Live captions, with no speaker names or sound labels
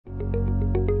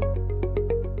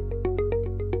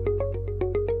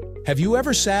Have you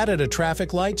ever sat at a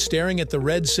traffic light staring at the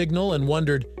red signal and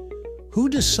wondered, who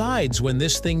decides when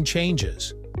this thing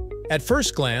changes? At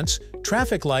first glance,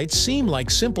 traffic lights seem like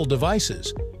simple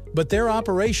devices, but their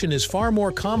operation is far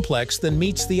more complex than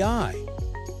meets the eye.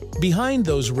 Behind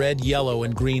those red, yellow,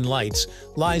 and green lights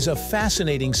lies a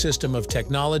fascinating system of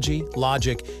technology,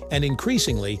 logic, and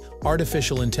increasingly,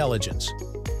 artificial intelligence.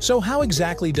 So how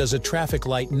exactly does a traffic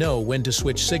light know when to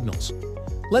switch signals?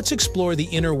 Let's explore the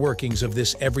inner workings of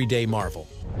this everyday marvel.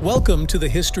 Welcome to the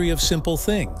History of Simple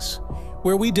Things,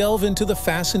 where we delve into the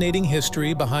fascinating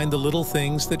history behind the little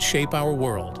things that shape our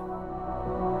world.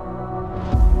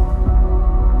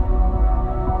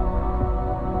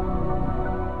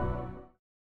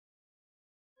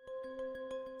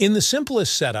 In the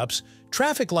simplest setups,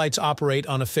 traffic lights operate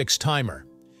on a fixed timer.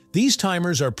 These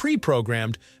timers are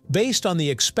pre-programmed based on the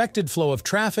expected flow of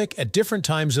traffic at different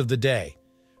times of the day.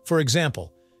 For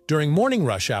example, during morning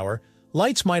rush hour,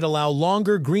 lights might allow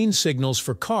longer green signals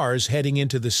for cars heading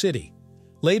into the city.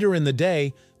 Later in the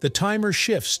day, the timer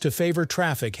shifts to favor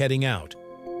traffic heading out.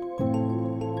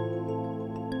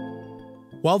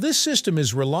 While this system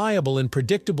is reliable in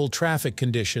predictable traffic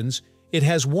conditions, it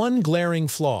has one glaring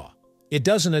flaw. It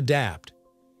doesn't adapt.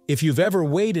 If you've ever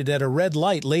waited at a red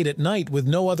light late at night with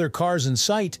no other cars in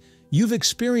sight, you've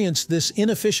experienced this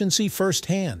inefficiency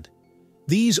firsthand.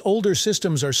 These older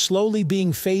systems are slowly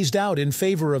being phased out in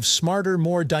favor of smarter,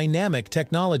 more dynamic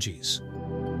technologies.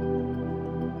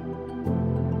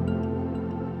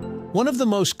 One of the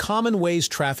most common ways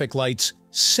traffic lights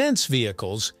sense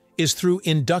vehicles is through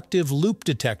inductive loop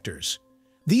detectors.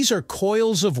 These are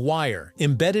coils of wire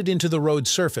embedded into the road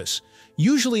surface,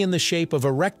 usually in the shape of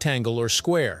a rectangle or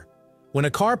square. When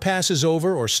a car passes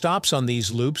over or stops on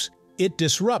these loops, it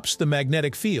disrupts the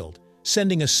magnetic field,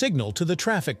 sending a signal to the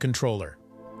traffic controller.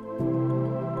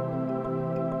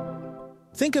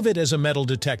 Think of it as a metal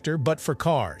detector, but for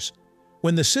cars.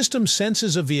 When the system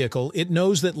senses a vehicle, it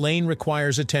knows that lane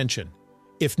requires attention.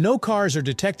 If no cars are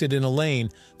detected in a lane,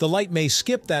 the light may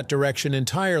skip that direction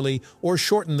entirely or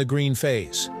shorten the green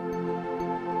phase.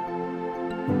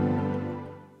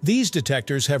 These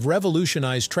detectors have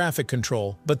revolutionized traffic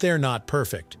control, but they're not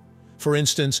perfect. For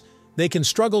instance, they can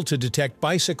struggle to detect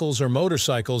bicycles or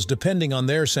motorcycles depending on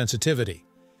their sensitivity.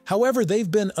 However, they've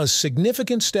been a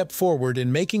significant step forward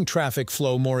in making traffic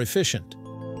flow more efficient.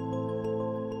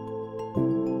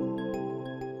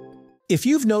 If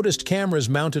you've noticed cameras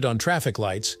mounted on traffic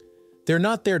lights, they're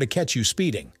not there to catch you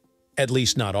speeding, at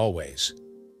least not always.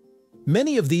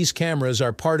 Many of these cameras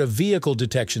are part of vehicle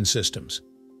detection systems.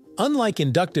 Unlike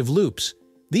inductive loops,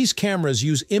 these cameras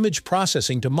use image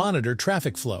processing to monitor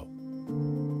traffic flow.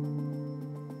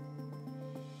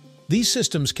 These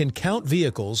systems can count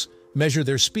vehicles, measure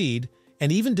their speed, and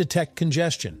even detect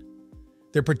congestion.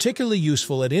 They're particularly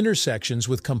useful at intersections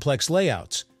with complex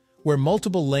layouts, where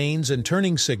multiple lanes and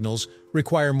turning signals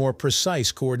require more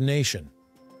precise coordination.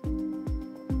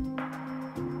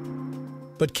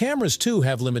 But cameras too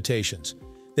have limitations.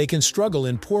 They can struggle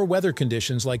in poor weather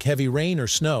conditions like heavy rain or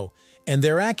snow, and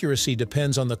their accuracy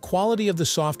depends on the quality of the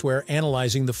software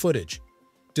analyzing the footage.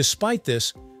 Despite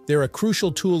this, they're a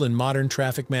crucial tool in modern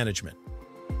traffic management.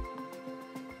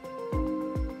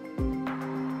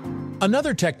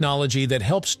 Another technology that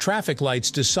helps traffic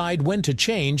lights decide when to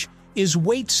change is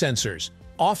weight sensors,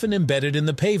 often embedded in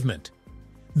the pavement.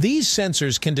 These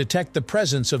sensors can detect the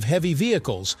presence of heavy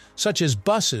vehicles, such as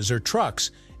buses or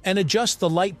trucks, and adjust the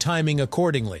light timing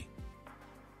accordingly.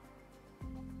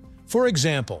 For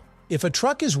example, if a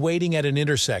truck is waiting at an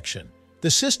intersection,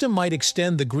 the system might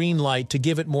extend the green light to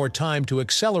give it more time to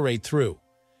accelerate through.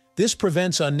 This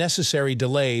prevents unnecessary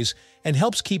delays and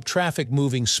helps keep traffic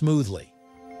moving smoothly.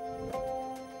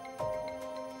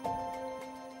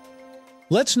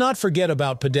 Let's not forget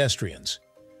about pedestrians.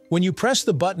 When you press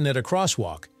the button at a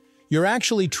crosswalk, you're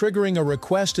actually triggering a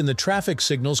request in the traffic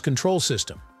signals control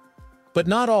system. But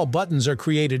not all buttons are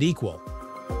created equal.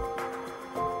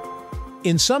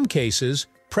 In some cases,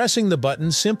 pressing the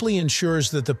button simply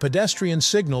ensures that the pedestrian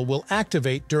signal will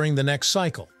activate during the next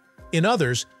cycle. In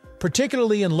others,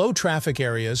 particularly in low traffic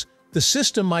areas, the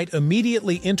system might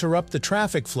immediately interrupt the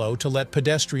traffic flow to let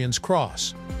pedestrians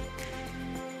cross.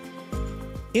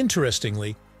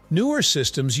 Interestingly, newer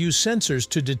systems use sensors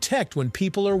to detect when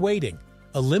people are waiting,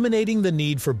 eliminating the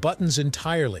need for buttons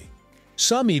entirely.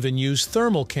 Some even use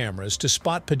thermal cameras to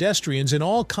spot pedestrians in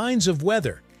all kinds of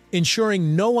weather,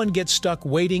 ensuring no one gets stuck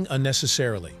waiting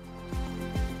unnecessarily.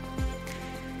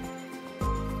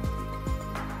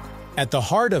 At the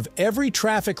heart of every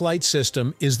traffic light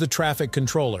system is the traffic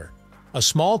controller, a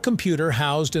small computer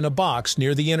housed in a box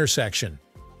near the intersection.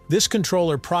 This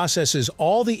controller processes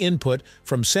all the input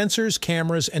from sensors,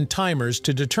 cameras, and timers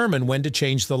to determine when to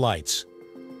change the lights.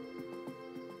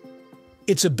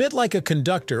 It's a bit like a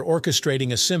conductor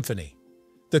orchestrating a symphony.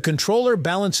 The controller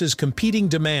balances competing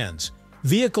demands,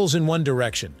 vehicles in one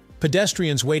direction,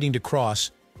 pedestrians waiting to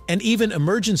cross, and even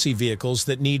emergency vehicles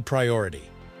that need priority.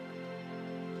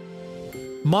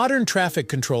 Modern traffic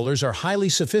controllers are highly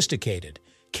sophisticated,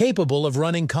 capable of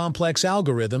running complex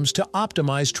algorithms to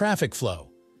optimize traffic flow.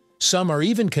 Some are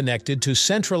even connected to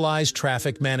centralized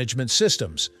traffic management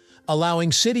systems,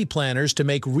 allowing city planners to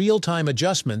make real-time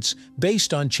adjustments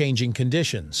based on changing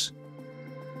conditions.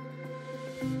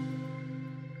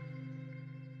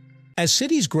 As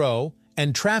cities grow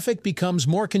and traffic becomes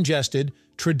more congested,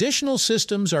 traditional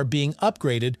systems are being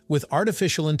upgraded with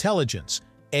artificial intelligence,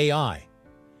 AI.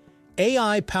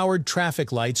 AI-powered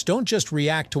traffic lights don't just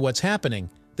react to what's happening,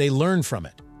 they learn from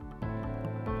it.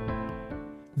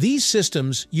 These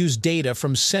systems use data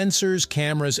from sensors,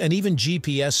 cameras, and even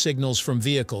GPS signals from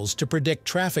vehicles to predict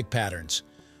traffic patterns.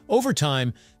 Over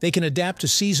time, they can adapt to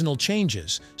seasonal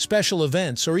changes, special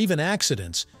events, or even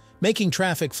accidents, making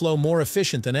traffic flow more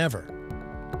efficient than ever.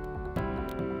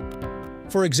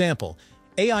 For example,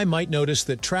 AI might notice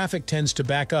that traffic tends to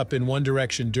back up in one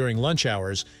direction during lunch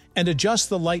hours and adjust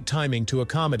the light timing to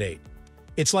accommodate.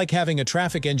 It's like having a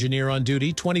traffic engineer on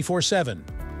duty 24/7.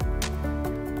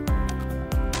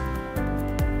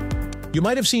 You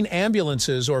might have seen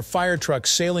ambulances or fire trucks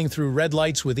sailing through red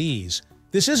lights with ease.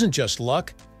 This isn't just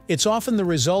luck, it's often the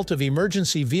result of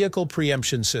emergency vehicle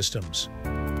preemption systems.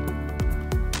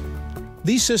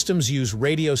 These systems use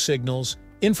radio signals,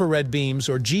 infrared beams,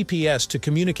 or GPS to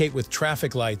communicate with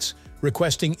traffic lights,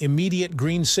 requesting immediate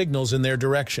green signals in their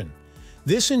direction.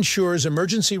 This ensures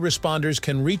emergency responders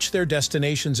can reach their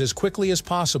destinations as quickly as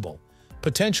possible,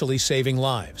 potentially saving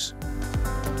lives.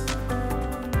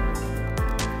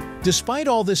 Despite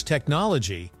all this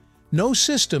technology, no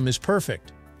system is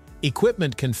perfect.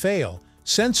 Equipment can fail,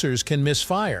 sensors can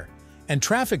misfire, and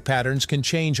traffic patterns can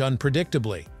change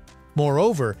unpredictably.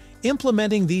 Moreover,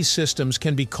 implementing these systems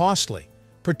can be costly,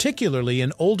 particularly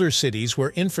in older cities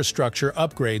where infrastructure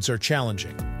upgrades are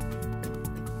challenging.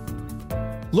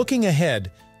 Looking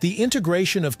ahead, the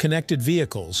integration of connected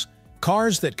vehicles,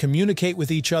 cars that communicate with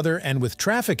each other and with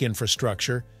traffic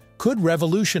infrastructure, could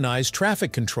revolutionize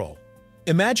traffic control.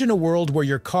 Imagine a world where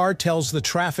your car tells the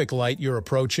traffic light you're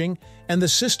approaching and the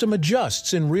system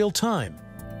adjusts in real time.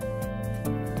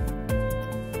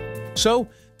 So,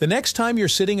 the next time you're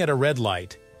sitting at a red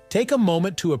light, take a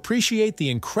moment to appreciate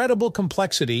the incredible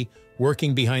complexity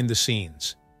working behind the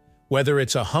scenes. Whether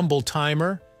it's a humble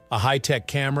timer, a high-tech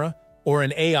camera, or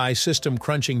an AI system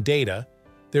crunching data,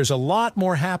 there's a lot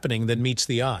more happening than meets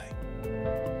the eye.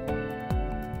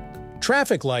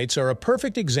 Traffic lights are a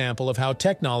perfect example of how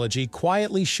technology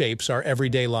quietly shapes our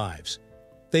everyday lives.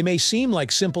 They may seem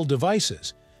like simple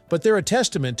devices, but they're a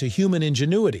testament to human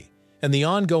ingenuity and the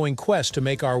ongoing quest to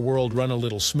make our world run a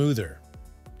little smoother.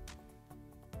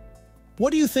 What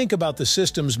do you think about the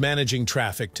systems managing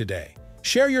traffic today?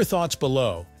 Share your thoughts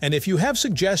below, and if you have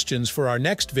suggestions for our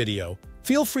next video,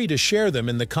 feel free to share them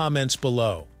in the comments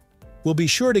below. We'll be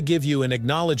sure to give you an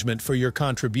acknowledgement for your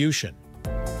contribution.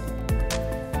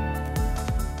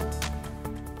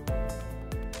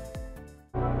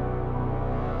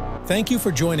 Thank you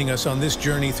for joining us on this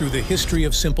journey through the history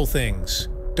of simple things.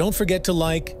 Don't forget to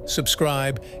like,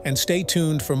 subscribe, and stay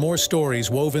tuned for more stories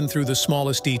woven through the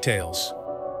smallest details.